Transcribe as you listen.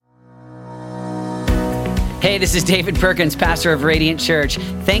Hey, this is David Perkins, pastor of Radiant Church.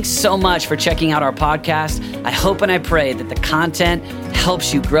 Thanks so much for checking out our podcast. I hope and I pray that the content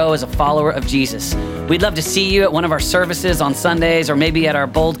helps you grow as a follower of Jesus. We'd love to see you at one of our services on Sundays or maybe at our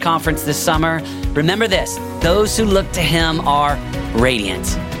Bold conference this summer. Remember this, those who look to him are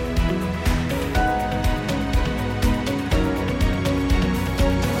radiant.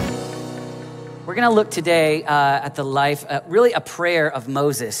 We're going to look today at the life, really a prayer of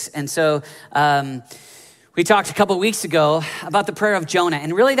Moses. And so, we talked a couple weeks ago about the prayer of Jonah,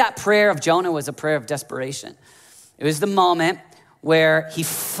 and really that prayer of Jonah was a prayer of desperation. It was the moment where he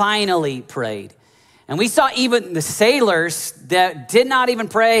finally prayed. And we saw even the sailors that did not even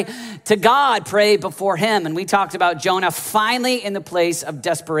pray to God pray before him. And we talked about Jonah finally in the place of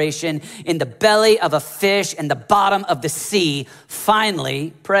desperation, in the belly of a fish, in the bottom of the sea,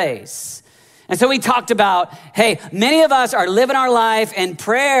 finally prays. And so we talked about, hey, many of us are living our life and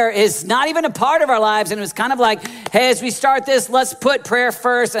prayer is not even a part of our lives. And it was kind of like, hey, as we start this, let's put prayer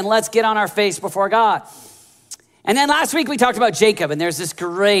first and let's get on our face before God. And then last week we talked about Jacob, and there's this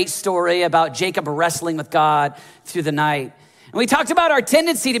great story about Jacob wrestling with God through the night. And we talked about our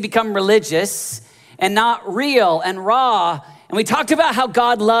tendency to become religious and not real and raw. And we talked about how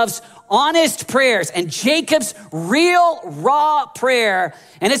God loves honest prayers and Jacob's real raw prayer.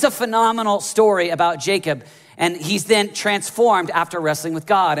 And it's a phenomenal story about Jacob. And he's then transformed after wrestling with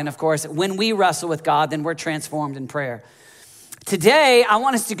God. And of course, when we wrestle with God, then we're transformed in prayer. Today, I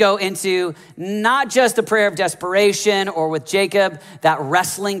want us to go into not just the prayer of desperation or with Jacob, that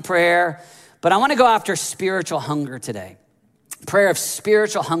wrestling prayer, but I want to go after spiritual hunger today. Prayer of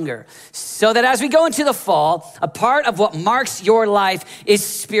spiritual hunger, so that as we go into the fall, a part of what marks your life is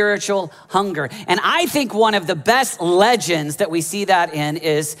spiritual hunger. And I think one of the best legends that we see that in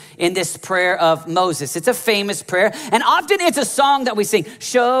is in this prayer of Moses. It's a famous prayer, and often it's a song that we sing,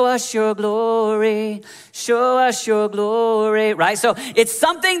 show us your glory, right? So it's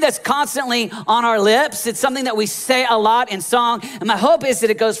something that's constantly on our lips. It's something that we say a lot in song, and my hope is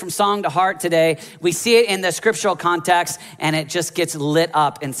that it goes from song to heart today. We see it in the scriptural context, and it just gets lit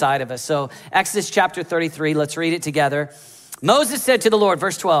up inside of us. So Exodus chapter 33, let's read it together. Moses said to the Lord,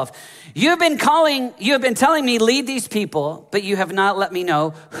 verse 12, you have been telling me, lead these people, but you have not let me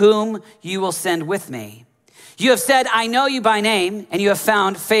know whom you will send with me. You have said, I know you by name, and you have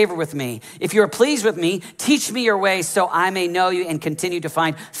found favor with me. If you are pleased with me, teach me your ways so I may know you and continue to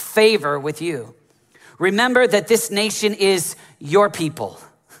find favor with you. Remember that this nation is your people.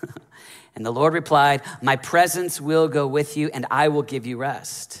 And the Lord replied, my presence will go with you and I will give you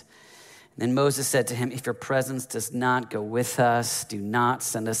rest. And then Moses said to him, if your presence does not go with us, do not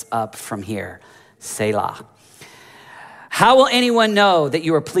send us up from here. Selah. How will anyone know that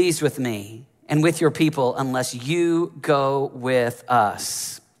you are pleased with me and with your people unless you go with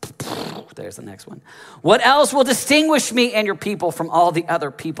us? There's the next one. What else will distinguish me and your people from all the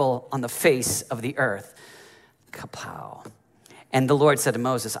other people on the face of the earth? Kapow. And the Lord said to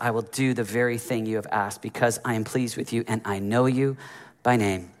Moses, I will do the very thing you have asked because I am pleased with you and I know you by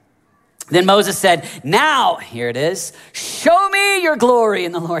name. Then Moses said, now, here it is, show me your glory.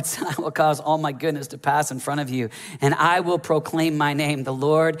 And the Lord said, I will cause all my goodness to pass in front of you, and I will proclaim my name, the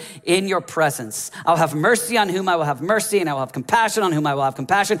Lord, in your presence. I will have mercy on whom I will have mercy, and I will have compassion on whom I will have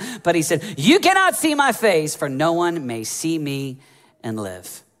compassion. But he said, you cannot see my face, for no one may see me and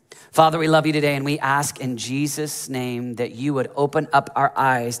live. Father, we love you today, and we ask in Jesus' name that you would open up our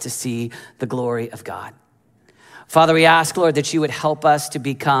eyes to see the glory of God. Father, we ask, Lord, that you would help us to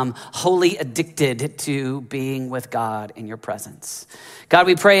become wholly addicted to being with God in your presence. God,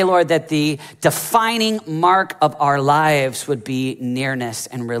 we pray, Lord, that the defining mark of our lives would be nearness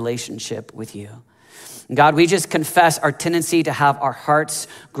and relationship with you. God, we just confess our tendency to have our hearts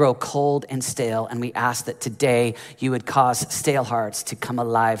grow cold and stale, and we ask that today you would cause stale hearts to come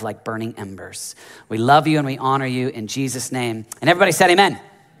alive like burning embers. We love you and we honor you in Jesus' name. And everybody said amen.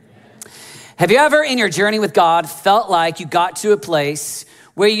 Have you ever in your journey with God felt like you got to a place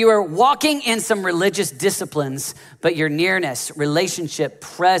where you were walking in some religious disciplines, but your nearness, relationship,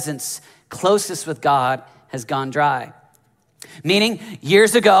 presence, closeness with God has gone dry? Meaning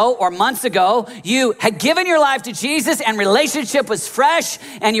years ago or months ago, you had given your life to Jesus and relationship was fresh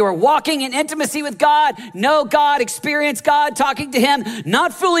and you were walking in intimacy with God, know God, experience God, talking to him,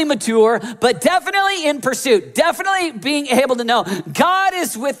 not fully mature, but definitely in pursuit, definitely being able to know God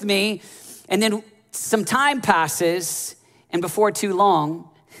is with me. And then some time passes, and before too long,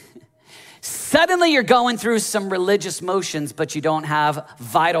 suddenly you're going through some religious motions, but you don't have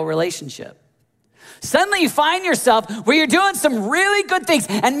vital relationship. Suddenly you find yourself where you're doing some really good things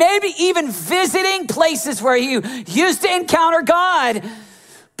and maybe even visiting places where you used to encounter God,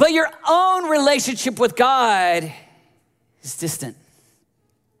 but your own relationship with God is distant.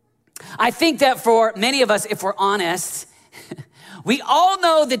 I think that for many of us, if we're honest, we all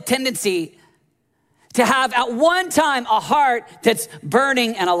know the tendency to have at one time a heart that's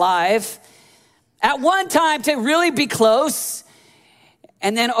burning and alive, at one time to really be close,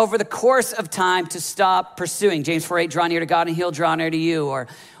 and then over the course of time to stop pursuing. James 4:8, draw near to God and he'll draw near to you,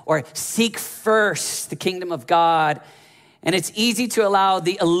 or seek first the kingdom of God. And it's easy to allow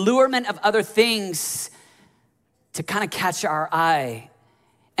the allurement of other things to kind of catch our eye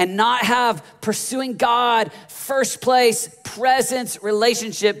and not have pursuing God, first place, presence,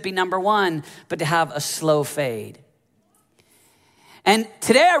 relationship be number one, but to have a slow fade. And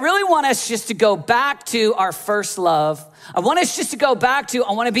today I really want us just to go back to our first love. I want us just to go back to,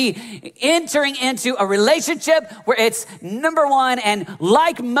 I want to be entering into a relationship where it's number one, and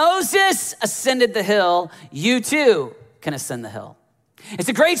like Moses ascended the hill, you too can ascend the hill. It's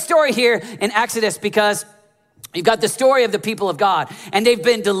a great story here in Exodus because you've got the story of the people of God, and they've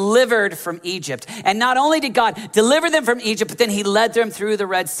been delivered from Egypt. And not only did God deliver them from Egypt, but then he led them through the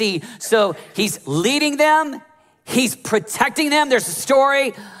Red Sea. So he's leading them, he's protecting them. There's a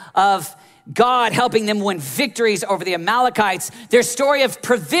story of God helping them win victories over the Amalekites. There's a story of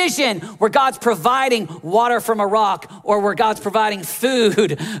provision where God's providing water from a rock, or where God's providing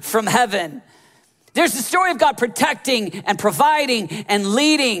food from heaven. There's the story of God protecting and providing and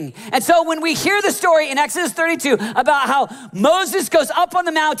leading. And so when we hear the story in Exodus 32 about how Moses goes up on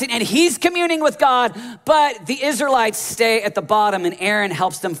the mountain and he's communing with God, but the Israelites stay at the bottom, and Aaron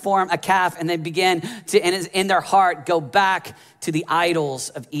helps them form a calf, and they begin to, in their heart, go back to the idols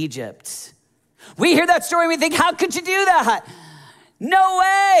of Egypt. We hear that story and we think, how could you do that? No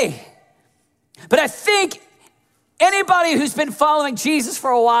way. But I think anybody who's been following Jesus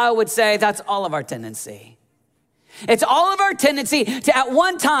for a while would say that's all of our tendency. It's all of our tendency to at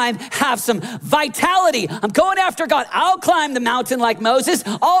one time have some vitality. I'm going after God. I'll climb the mountain like Moses.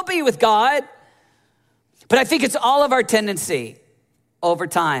 I'll be with God. But I think it's all of our tendency over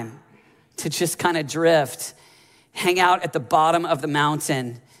time to just kind of drift, hang out at the bottom of the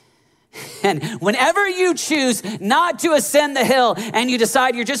mountain. And whenever you choose not to ascend the hill and you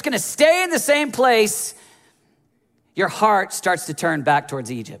decide you're just going to stay in the same place, your heart starts to turn back towards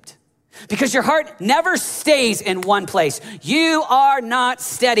Egypt, because your heart never stays in one place. You are not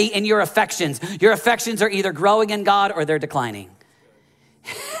steady in your affections. Your affections are either growing in God or they're declining.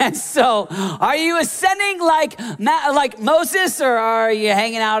 And so are you ascending like Moses, or are you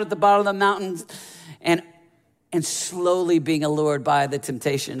hanging out at the bottom of the mountains and slowly being allured by the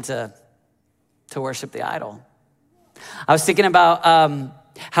temptation to worship the idol? I was thinking about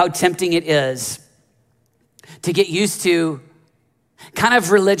how tempting it is to get used to kind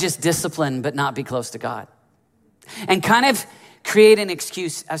of religious discipline, but not be close to God, and kind of create an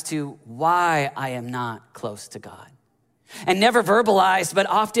excuse as to why I am not close to God. And never verbalized, but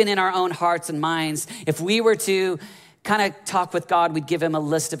often in our own hearts and minds, if we were to kind of talk with God, we'd give him a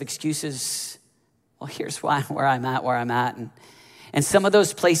list of excuses. Well, here's where I'm at. And some of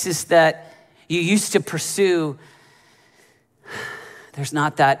those places that you used to pursue, there's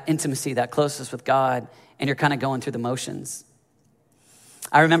not that intimacy, that closeness with God, and you're kind of going through the motions.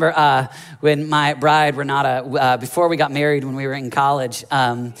 I remember when my bride, Renata, before we got married when we were in college,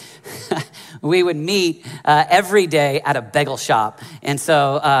 we would meet every day at a bagel shop. And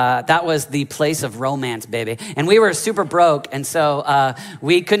so that was the place of romance, baby. And we were super broke, and so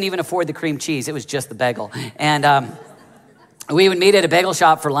we couldn't even afford the cream cheese. It was just the bagel. And we would meet at a bagel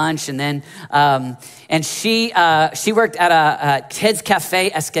shop for lunch, and then and she worked at a Kids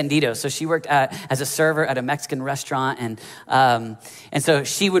Cafe Escondido. So she worked as a server at a Mexican restaurant, and so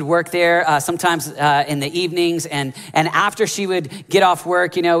she would work there sometimes in the evenings, and after she would get off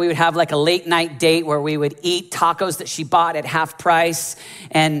work, we would have like a late night date where we would eat tacos that she bought at half price,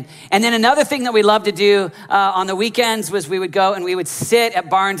 and then another thing that we loved to do on the weekends was we would go and we would sit at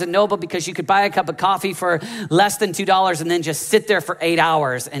Barnes and Noble, because you could buy a cup of coffee for less than $2 and then just sit there for 8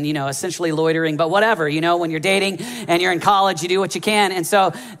 hours and, essentially loitering, but whatever, when you're dating and you're in college, you do what you can. And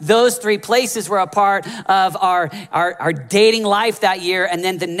so those three places were a part of our dating life that year. And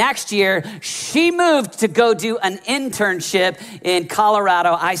then the next year, she moved to go do an internship in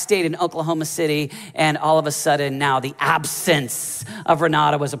Colorado. I stayed in Oklahoma City. And all of a sudden now the absence of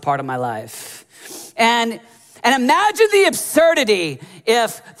Renata was a part of my life. And imagine the absurdity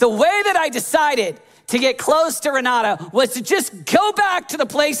if the way that I decided to get close to Renata was to just go back to the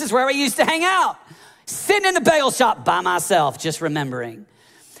places where I used to hang out, sitting in the bagel shop by myself, just remembering.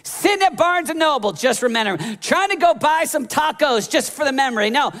 Sitting at Barnes & Noble, just remember. Trying to go buy some tacos just for the memory.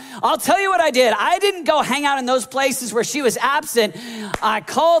 No, I'll tell you what I did. I didn't go hang out in those places where she was absent. I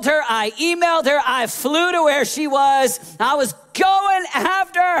called her, I emailed her, I flew to where she was. I was going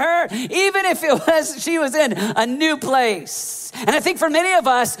after her, even if she was in a new place. And I think for many of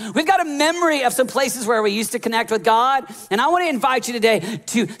us, we've got a memory of some places where we used to connect with God. And I want to invite you today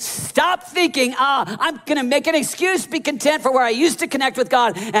to stop thinking, I'm going to make an excuse, be content for where I used to connect with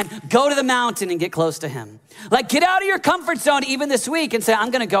God, and go to the mountain and get close to him. Like, get out of your comfort zone even this week and say, I'm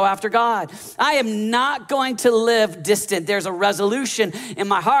going to go after God. I am not going to live distant. There's a resolution in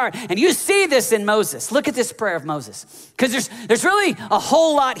my heart. And you see this in Moses. Look at this prayer of Moses. Because there's really a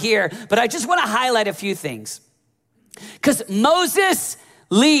whole lot here, but I just want to highlight a few things. Because Moses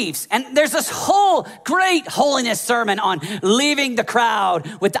leaves, and there's this whole great holiness sermon on leaving the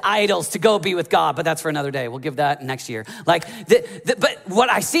crowd with the idols to go be with God, but that's for another day. We'll give that next year. But what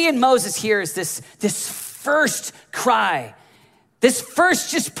I see in Moses here is this first cry, this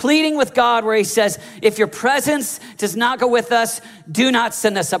first just pleading with God where he says, if your presence does not go with us, do not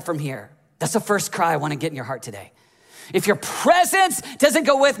send us up from here. That's the first cry I want to get in your heart today. If your presence doesn't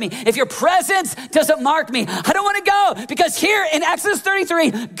go with me, if your presence doesn't mark me, I don't want to go, because here in Exodus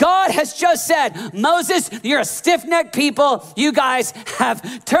 33, God has just said, Moses, you're a stiff-necked people. You guys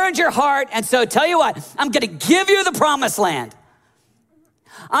have turned your heart. And so tell you what, I'm going to give you the promised land.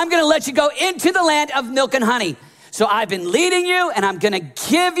 I'm going to let you go into the land of milk and honey. So I've been leading you, and I'm going to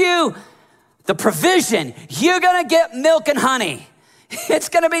give you the provision. You're going to get milk and honey. It's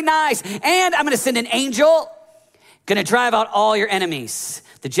going to be nice. And I'm going to send an angel, going to drive out all your enemies.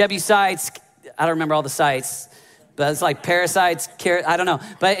 The Jebusites, I don't remember all the sites, but it's like parasites, I don't know,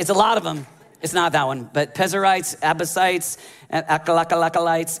 but it's a lot of them. It's not that one, but Pezerites, Abbasites,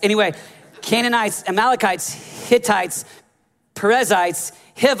 Akalakalites. Anyway, Canaanites, Amalekites, Hittites, Perizzites,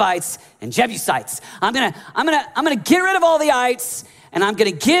 Hivites, and Jebusites. I'm gonna get rid of all the ites, and I'm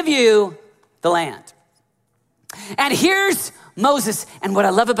gonna give you the land. And here's Moses, and what I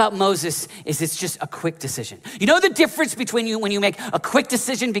love about Moses is it's just a quick decision. You know the difference between when you make a quick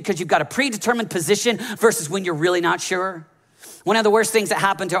decision because you've got a predetermined position versus when you're really not sure? One of the worst things that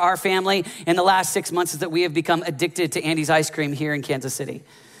happened to our family in the last 6 months is that we have become addicted to Andy's ice cream here in Kansas City.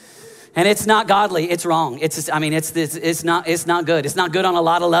 And it's not godly, it's wrong. It's not good. It's not good on a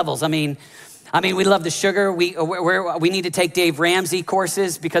lot of levels. I mean, we love the sugar. We need to take Dave Ramsey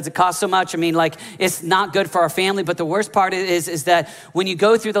courses because it costs so much. I mean, like, it's not good for our family. But the worst part is that when you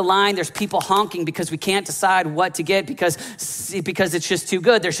go through the line, there's people honking because we can't decide what to get because it's just too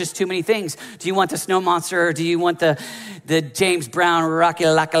good. There's just too many things. Do you want the snow monster or do you want the James Brown Rocky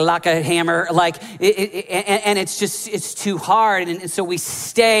Laka Laka hammer? Like, and it's too hard. And so we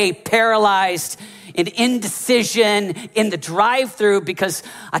stay paralyzed in indecision in the drive-through because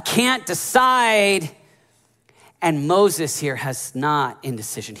I can't decide. And Moses here has not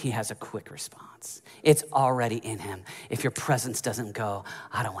indecision. He has a quick response. It's already in him. If your presence doesn't go,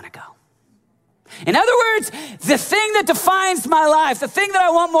 I don't want to go. In other words, the thing that defines my life, the thing that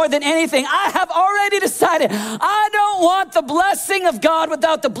I want more than anything, I have already decided I don't want the blessing of God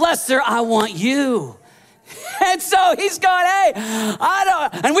without the blesser. I want you. And so he's going, hey,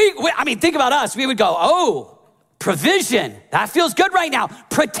 and think about us. We would go, oh, provision. That feels good right now.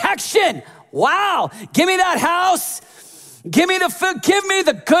 Protection. Wow. Give me that house. Give me the food. Give me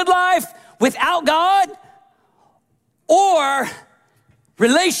the good life without God. Or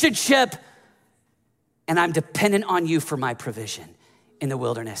relationship, and I'm dependent on you for my provision in the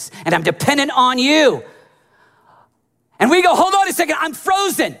wilderness. And I'm dependent on you. And we go, hold on a second. I'm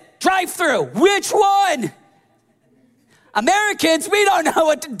frozen. Drive through. Which one? Americans, we don't know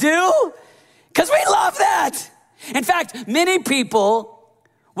what to do because we love that. In fact, many people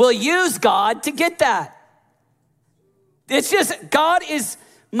will use God to get that. It's just, God is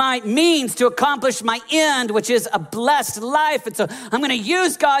my means to accomplish my end, which is a blessed life. And so I'm going to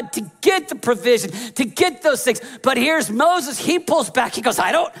use God to get the provision, to get those things. But here's Moses. He pulls back. He goes,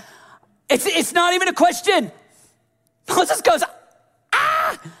 it's not even a question. Moses goes,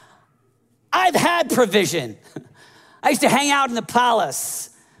 I've had provision. I used to hang out in the palace.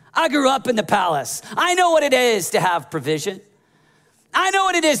 I grew up in the palace. I know what it is to have provision. I know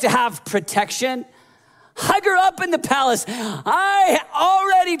what it is to have protection. I grew up in the palace. I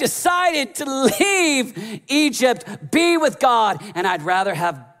already decided to leave Egypt, be with God, and I'd rather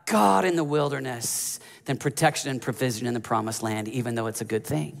have God in the wilderness than protection and provision in the promised land, even though it's a good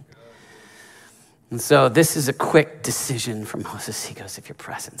thing. And so this is a quick decision from Moses. He goes, if your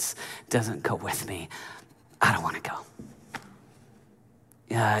presence doesn't go with me, I don't want to go.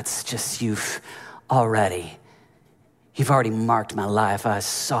 Yeah, it's just you've already You've already marked my life. I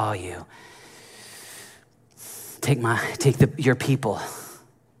saw you. Take your people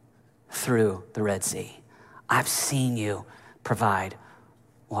through the Red Sea. I've seen you provide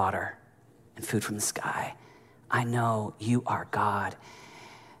water and food from the sky. I know you are God.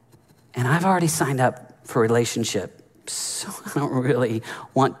 And I've already signed up for a relationship, so I don't really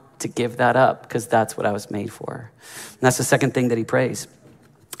want to give that up because that's what I was made for. And that's the second thing that he prays.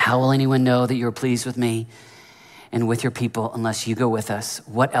 How will anyone know that you're pleased with me and with your people unless you go with us?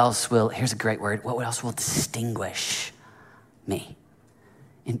 What else will, here's a great word, what else will distinguish me?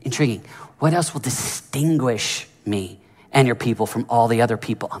 Intriguing. What else will distinguish me and your people from all the other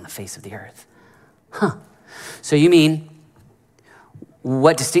people on the face of the earth? So you mean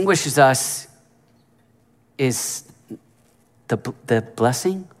what distinguishes us is the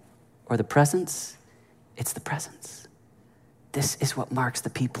blessing or the presence? It's the presence. This is what marks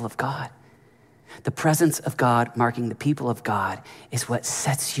the people of God. The presence of God marking the people of God is what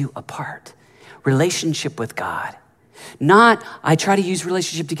sets you apart. Relationship with God. Not, I try to use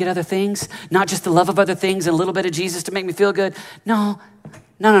relationship to get other things, not just the love of other things and a little bit of Jesus to make me feel good. No,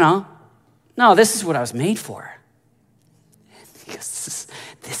 this is what I was made for. This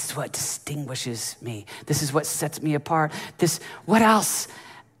is what distinguishes me. This is what sets me apart. What else?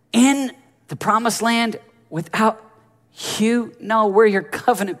 In the promised land without you? No, we're your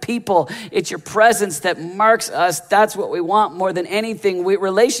covenant people. It's your presence that marks us. That's what we want more than anything.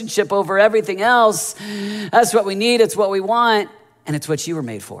 Relationship over everything else. That's what we need. It's what we want. And it's what you were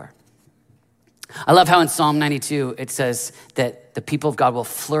made for. I love how in Psalm 92, it says that the people of God will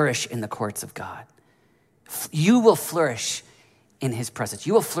flourish in the courts of God. You will flourish in his presence.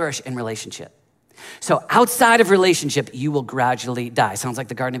 You will flourish in relationship. So outside of relationship, you will gradually die. Sounds like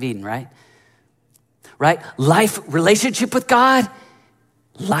the Garden of Eden, right? Right? Life, relationship with God,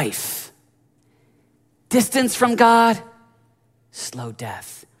 life. Distance from God, slow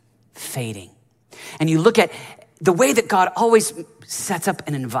death, fading. And you look at the way that God always sets up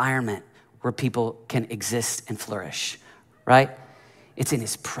an environment where people can exist and flourish, right? It's in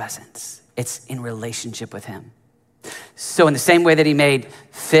his presence. It's in relationship with him. So in the same way that he made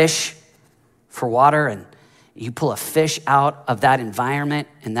fish for water, and you pull a fish out of that environment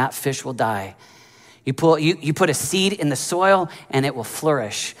and that fish will die. You put a seed in the soil and it will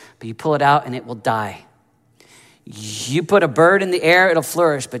flourish, but you pull it out and it will die. You put a bird in the air, it'll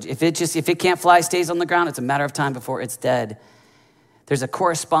flourish, but if it can't fly, stays on the ground, it's a matter of time before it's dead. There's a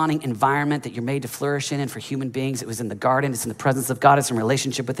corresponding environment that you're made to flourish in, and for human beings, it was in the garden, it's in the presence of God, it's in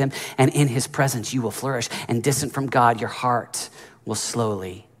relationship with him, and in his presence, you will flourish. And distant from God, your heart will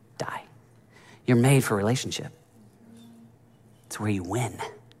slowly die. You're made for relationship. It's where you win.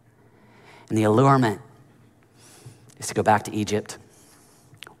 And the allurement is to go back to Egypt,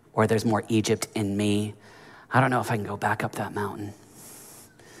 or there's more Egypt in me. I don't know if I can go back up that mountain.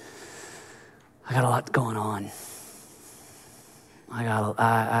 I got a lot going on. I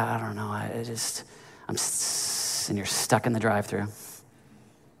don't know. And you're stuck in the drive-thru.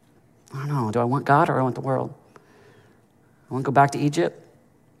 I don't know. Do I want God or do I want the world? I want to go back to Egypt?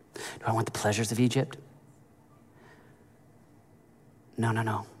 Do I want the pleasures of Egypt? No.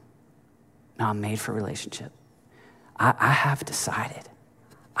 No, I'm made for relationship. I have decided.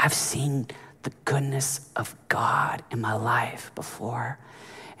 I've seen the goodness of God in my life before.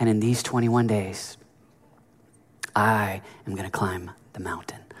 And in these 21 days, I am going to climb the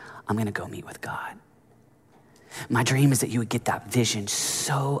mountain. I'm going to go meet with God. My dream is that you would get that vision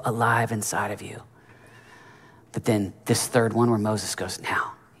so alive inside of you. But then this third one where Moses goes,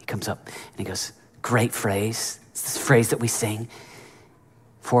 now, he comes up and he goes, great phrase. It's this phrase that we sing.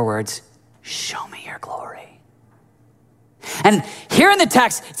 4 words, show me your glory. And here in the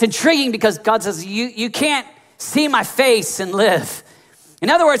text, it's intriguing because God says, you can't see my face and live. In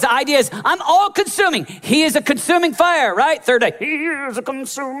other words, the idea is I'm all consuming. He is a consuming fire, right? Third day, he is a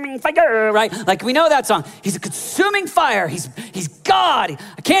consuming fire, right? Like we know that song. He's a consuming fire. He's God.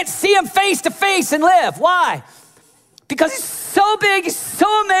 I can't see him face to face and live. Why? Because he's so big, he's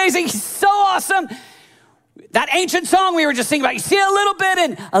so amazing, he's so awesome. That ancient song we were just singing about, you see a little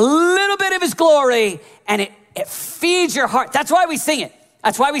bit of his glory, and it feeds your heart. That's why we sing it.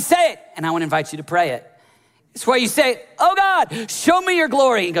 That's why we say it. And I want to invite you to pray it. It's where you say, oh God, show me your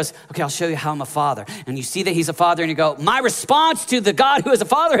glory. He goes, okay, I'll show you how I'm a father. And you see that he's a father and you go, my response to the God who is a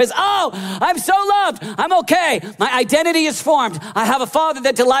father is, oh, I'm so loved. I'm okay. My identity is formed. I have a father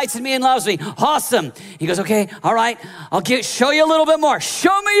that delights in me and loves me. Awesome. He goes, okay, all right. I'll show you a little bit more.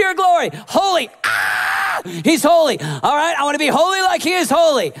 Show me your glory. Holy. He's holy. All right. I want to be holy like he is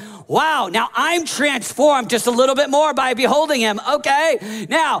holy. Wow, now I'm transformed just a little bit more by beholding him. Okay,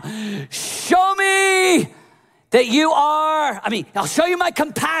 now show me That you are, I'll show you my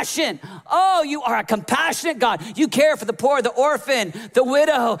compassion. Oh, you are a compassionate God. You care for the poor, the orphan, the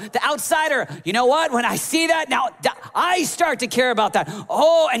widow, the outsider. You know what? When I see that, now I start to care about that.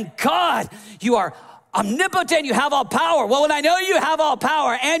 Oh, and God, you are omnipotent. You have all power. Well, when I know you have all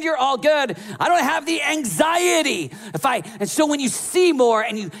power and you're all good, I don't have the anxiety. And so when you see more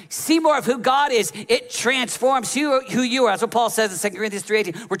and you see more of who God is, it transforms who you are. That's what Paul says in 2 Corinthians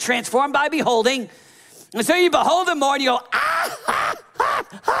 3:18. We're transformed by beholding. And so you behold him more and you go,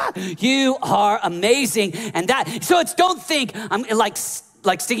 you are amazing. And so don't think I'm like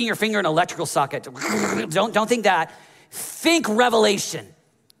sticking your finger in an electrical socket. Don't think that. Think revelation.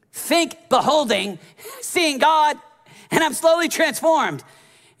 Think beholding, seeing God, and I'm slowly transformed.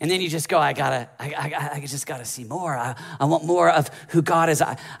 And then you just go, I just gotta see more. I want more of who God is.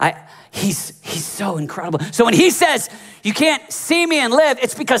 He's so incredible. So when he says, you can't see me and live,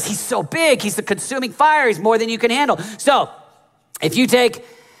 it's because he's so big. He's the consuming fire. He's more than you can handle. So if you take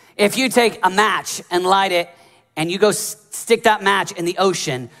a match and light it, and you go stick that match in the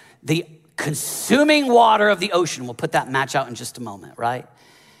ocean, the consuming water of the ocean will put that match out in just a moment, right?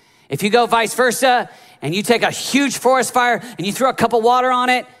 If you go vice versa, and you take a huge forest fire and you throw a cup of water on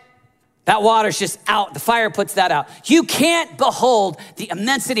it, that water's just out. The fire puts that out. You can't behold the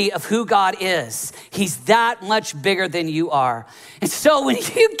immensity of who God is. He's that much bigger than you are. And so when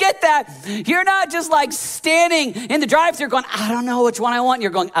you get that, you're not just like standing in the drive-thru going, I don't know which one I want.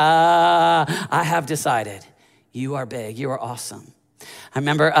 You're going, I have decided. You are big. You are awesome. I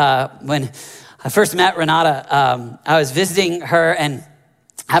remember when I first met Renata, I was visiting her and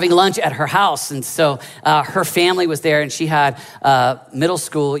having lunch at her house. And so her family was there, and she had a middle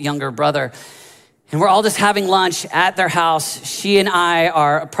school younger brother. And we're all just having lunch at their house. She and I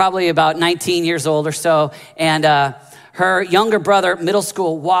are probably about 19 years old or so. And her younger brother, middle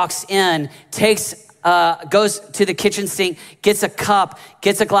school, walks in, goes to the kitchen sink, gets a cup,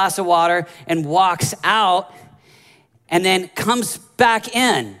 gets a glass of water, and walks out, and then comes back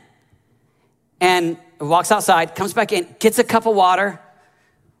in. And walks outside, comes back in, gets a cup of water,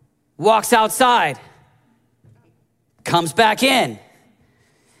 walks outside, comes back in.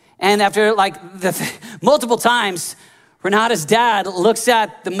 And after multiple times, Renata's dad looks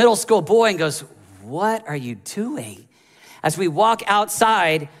at the middle school boy and goes, what are you doing? As we walk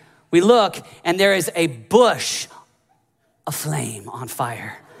outside, we look and there is a bush aflame on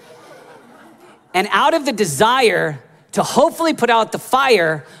fire. And out of the desire to hopefully put out the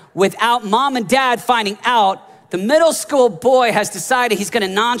fire without mom and dad finding out, the middle school boy has decided he's gonna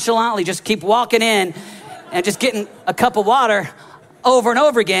nonchalantly just keep walking in and just getting a cup of water over and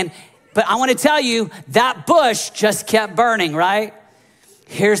over again. But I wanna tell you, that bush just kept burning, right?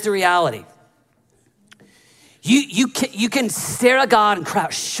 Here's the reality. You can stare at God and cry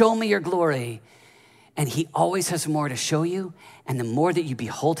out, show me your glory. And he always has more to show you. And the more that you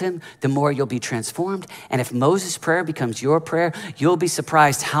behold him, the more you'll be transformed. And if Moses' prayer becomes your prayer, you'll be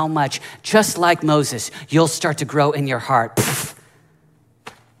surprised how much, just like Moses, you'll start to grow in your heart.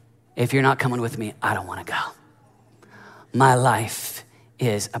 If you're not coming with me, I don't want to go. My life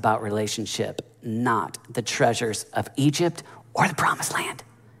is about relationship, not the treasures of Egypt or the promised land.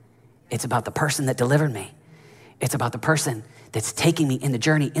 It's about the person that delivered me. It's about the person that's taking me in the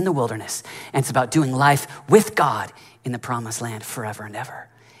journey in the wilderness. And it's about doing life with God in the promised land forever and ever.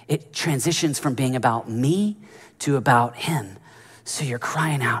 It transitions from being about me to about him. So you're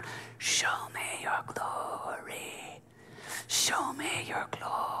crying out, show me your glory. Show me your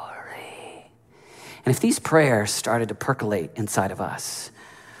glory. And if these prayers started to percolate inside of us,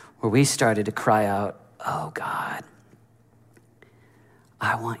 where we started to cry out, oh God,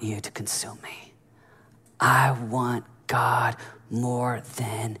 I want you to consume me. I want God more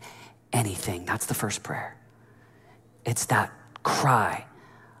than anything. That's the first prayer. It's that cry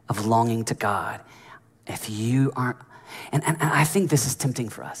of longing to God. If you aren't, and I think this is tempting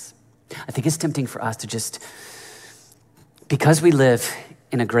for us. I think it's tempting for us to just, because we live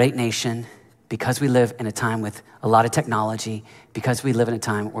in a great nation, because we live in a time with a lot of technology, because we live in a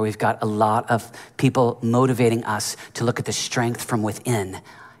time where we've got a lot of people motivating us to look at the strength from within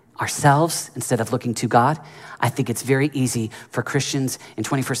ourselves instead of looking to God, I think it's very easy for Christians in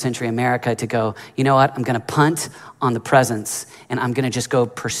 21st century America to go, you know what, I'm gonna punt on the presence and I'm gonna just go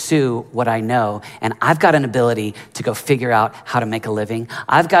pursue what I know. And I've got an ability to go figure out how to make a living.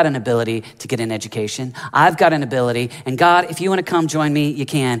 I've got an ability to get an education. I've got an ability, and God, if you wanna come join me, you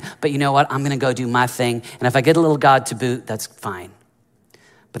can, but you know what, I'm gonna go do my thing. And if I get a little God to boot, that's fine.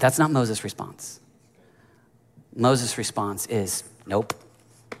 But that's not Moses' response. Moses' response is, nope.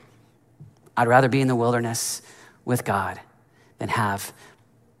 I'd rather be in the wilderness with God than have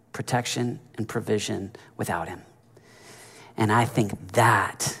protection and provision without him. And I think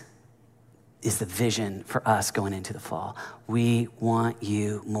that is the vision for us going into the fall. We want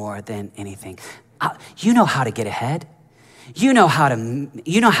you more than anything. You know how to get ahead. You know how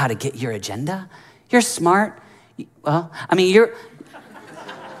to get your agenda. You're smart. Well, I mean,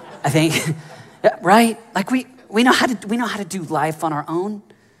 I think, right? Like we know how to do life on our own.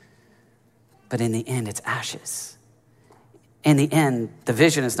 But in the end, it's ashes. In the end, the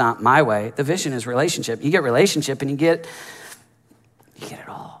vision is not my way. The vision is relationship. You get relationship and you get it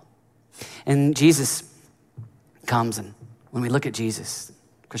all. And Jesus comes, and when we look at Jesus,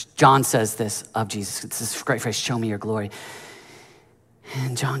 because John says this of Jesus, it's this great phrase, show me your glory.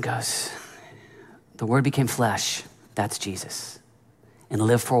 And John goes, the word became flesh, that's Jesus, and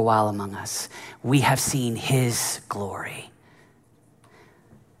lived for a while among us. We have seen his glory.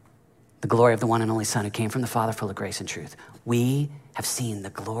 The glory of the one and only Son who came from the Father full of grace and truth. We have seen the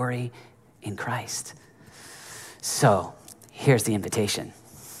glory in Christ. So here's the invitation.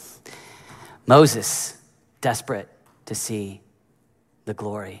 Moses, desperate to see the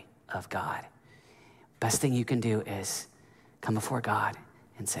glory of God. Best thing you can do is come before God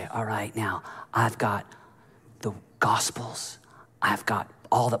and say, all right, now I've got the Gospels. I've got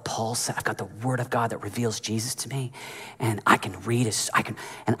all that Paul said. I've got the word of God that reveals Jesus to me. And I can read, I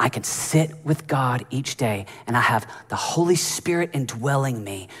can sit with God each day. And I have the Holy Spirit indwelling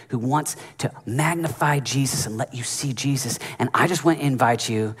me who wants to magnify Jesus and let you see Jesus. And I just want to invite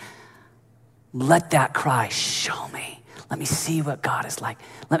you, let that cry, show me. Let me see what God is like.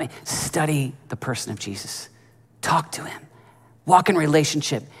 Let me study the person of Jesus. Talk to him. Walk in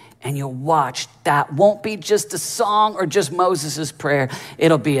relationship. And you'll watch that won't be just a song or just Moses' prayer.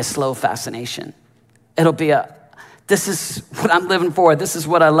 It'll be a slow fascination. It'll be this is what I'm living for. This is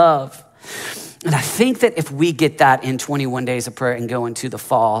what I love. And I think that if we get that in 21 days of prayer and go into the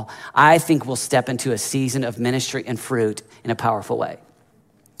fall, I think we'll step into a season of ministry and fruit in a powerful way.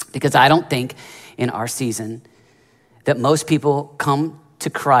 Because I don't think in our season that most people come to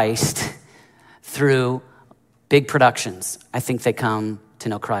Christ through big productions. I think they come to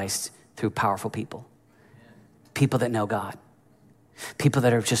know Christ through powerful people. People that know God. People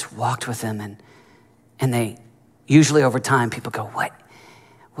that have just walked with him and they usually over time people go,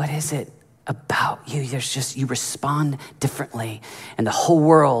 what is it about you? You respond differently. And the whole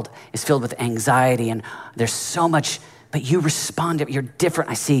world is filled with anxiety and there's so much, but you respond, you're different.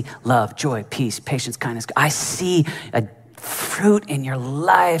 I see love, joy, peace, patience, kindness. I see a fruit in your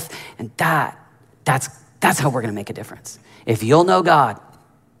life and that's how we're gonna make a difference. If you'll know God,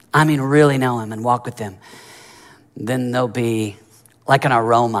 really know him and walk with him, then there'll be like an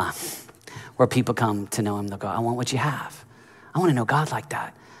aroma where people come to know him. They'll go, I want what you have. I want to know God like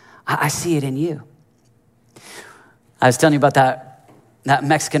that. I see it in you. I was telling you about that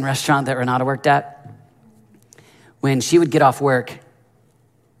Mexican restaurant that Renata worked at. When she would get off work,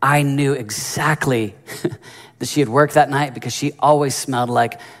 I knew exactly that she had worked that night because she always smelled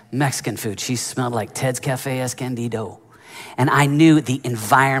like Mexican food. She smelled like Ted's Cafe Escondido. And I knew the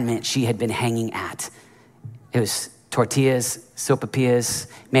environment she had been hanging at. It was tortillas, sopapillas,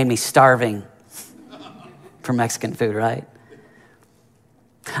 made me starving for Mexican food, right?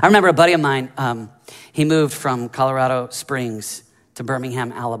 I remember a buddy of mine, he moved from Colorado Springs to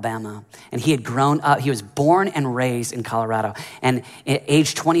Birmingham, Alabama. And he had grown up, he was born and raised in Colorado. And at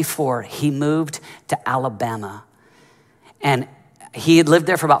age 24, he moved to Alabama. And he had lived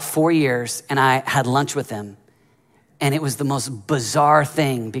there for about 4 years, and I had lunch with him. And it was the most bizarre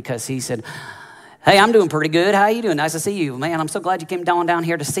thing because he said, hey, I'm doing pretty good. How you doing? Nice to see you. Man, I'm so glad you came down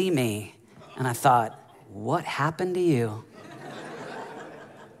here to see me. And I thought, what happened to you?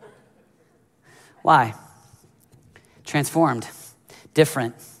 Why? Transformed,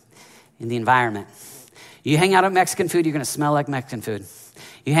 different in the environment. You hang out at Mexican food, you're gonna smell like Mexican food.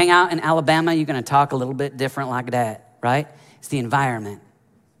 You hang out in Alabama, you're gonna talk a little bit different like that, right? It's the environment.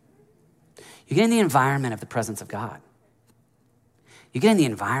 You get in the environment of the presence of God. You get in the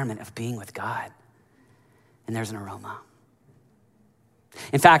environment of being with God, and there's an aroma.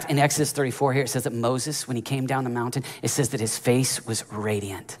 In fact, in Exodus 34 here, it says that Moses, when he came down the mountain, it says that his face was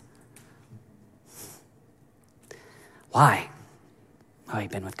radiant. Why? Oh,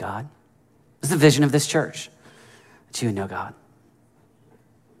 you've been with God. This is the vision of this church, that you would know God.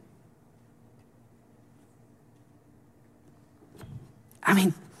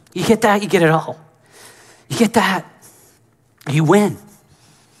 You get that, you get it all. You get that, you win.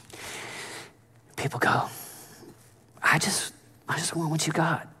 People go, I just want what you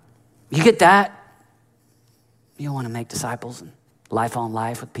got. You get that, you want to make disciples and life on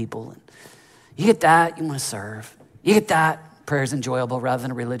life with people. And you get that, you want to serve. You get that, prayer is enjoyable rather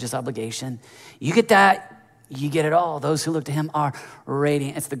than a religious obligation. You get that, you get it all. Those who look to him are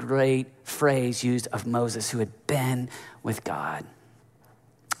radiant. It's the great phrase used of Moses, who had been with God.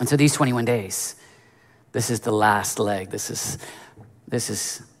 And so these 21 days, this is the last leg. This is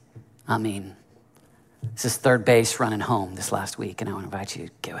third base running home this last week, and I want to invite you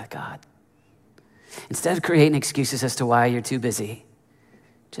to get with God. Instead of creating excuses as to why you're too busy,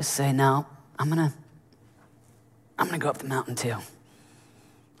 just say, no, I'm gonna go up the mountain too.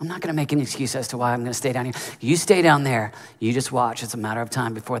 I'm not gonna make an excuse as to why I'm gonna stay down here. You stay down there, you just watch. It's a matter of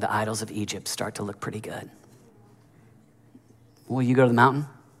time before the idols of Egypt start to look pretty good. Will you go to the mountain?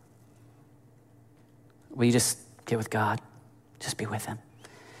 Will you just get with God? Just be with him.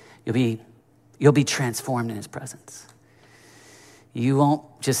 You'll be transformed in his presence. You won't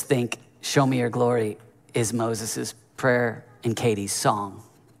just think, show me your glory is Moses' prayer and Katie's song.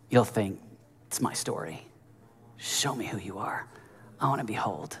 You'll think, it's my story. Show me who you are. I want to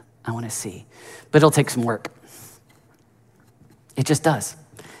behold. I want to see. But it'll take some work. It just does.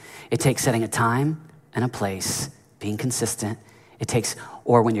 It takes setting a time and a place, being consistent. It takes,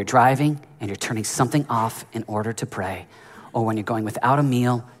 or when you're driving and you're turning something off in order to pray, or when you're going without a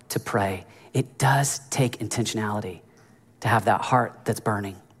meal to pray. It does take intentionality to have that heart that's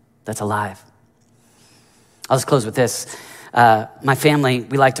burning, that's alive. I'll just close with this. My family,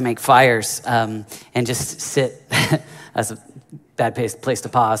 we like to make fires and just sit. That's a bad place to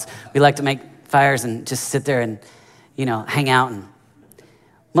pause. We like to make fires and just sit there and, hang out. And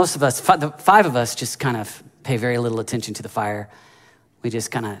most of us, the five of us, just kind of pay very little attention to the fire. We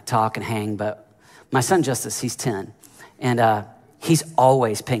just kind of talk and hang. But my son Justice, he's 10, and he's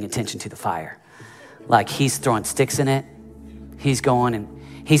always paying attention to the fire. Like, he's throwing sticks in it. He's going and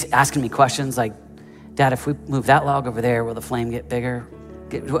he's asking me questions like, Dad, if we move that log over there, will the flame get bigger?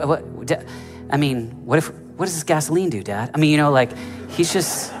 What does this gasoline do, Dad? He's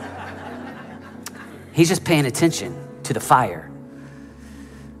just paying attention to the fire.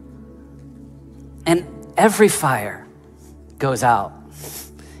 And every fire goes out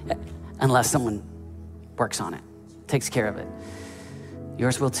unless someone works on it, takes care of it.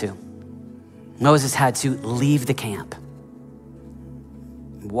 Yours will too. Moses had to leave the camp,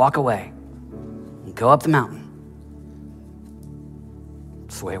 walk away, and go up the mountain.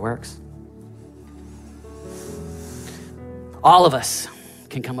 That's the way it works. All of us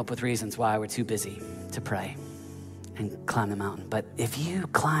can come up with reasons why we're too busy to pray and climb the mountain. But if you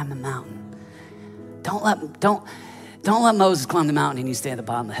climb the mountain, don't let Moses climb the mountain and you stay at the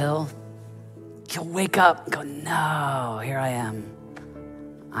bottom of the hill. You'll wake up and go, no, here I am.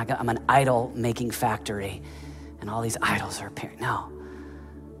 I'm an idol-making factory, and all these idols are appearing. No,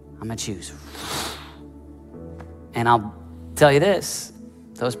 I'm gonna choose. And I'll tell you this,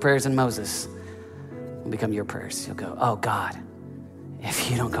 those prayers in Moses will become your prayers. You'll go, oh God,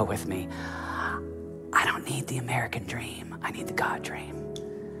 if you don't go with me, I don't need the American dream. I need the God dream.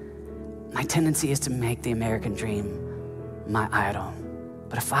 My tendency is to make the American dream my idol.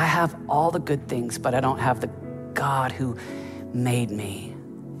 But if I have all the good things, but I don't have the God who made me,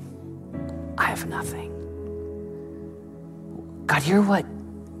 I have nothing. God, you're what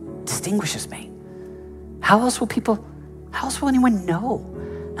distinguishes me. How else will anyone know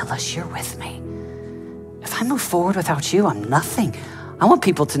unless you're with me? If I move forward without you, I'm nothing. I want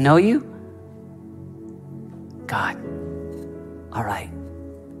people to know you. God, all right,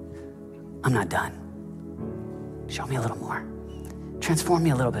 I'm not done. Show me a little more. Transform me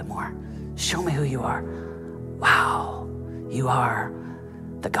a little bit more. Show me who you are. Wow, you are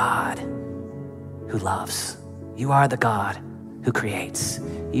the God who loves. You are the God who creates.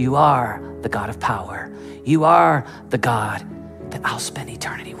 You are the God of power. You are the God that I'll spend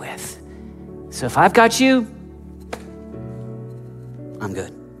eternity with. So if I've got you, I'm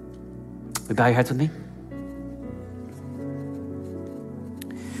good. Will you bow your heads with me?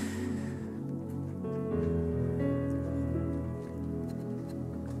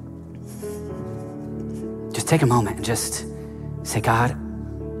 Just take a moment and just say, God,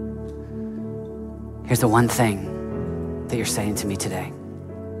 here's the one thing that you're saying to me today.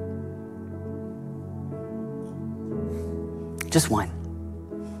 Just one.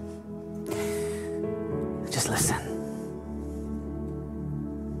 Just listen.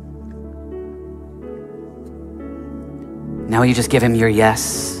 Now will you just give him your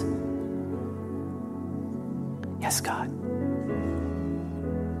yes? Yes, God.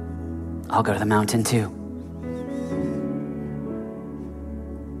 I'll go to the mountain too.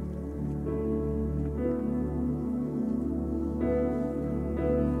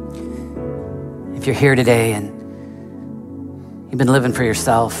 If you're here today and you've been living for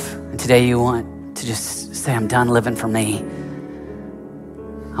yourself, and today you want to just say, I'm done living for me,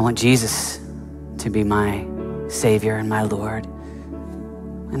 I want Jesus to be my Savior and my Lord.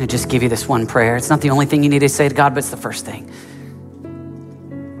 I'm gonna just give you this one prayer. It's not the only thing you need to say to God, but it's the first thing.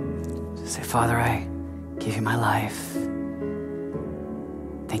 Just say, Father, I give you my life.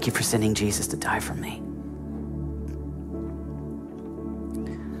 Thank you for sending Jesus to die for me.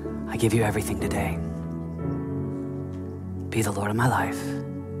 I give you everything today. Be the Lord of my life.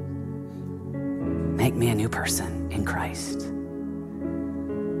 Make me a new person in Christ.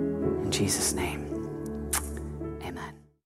 In Jesus' name.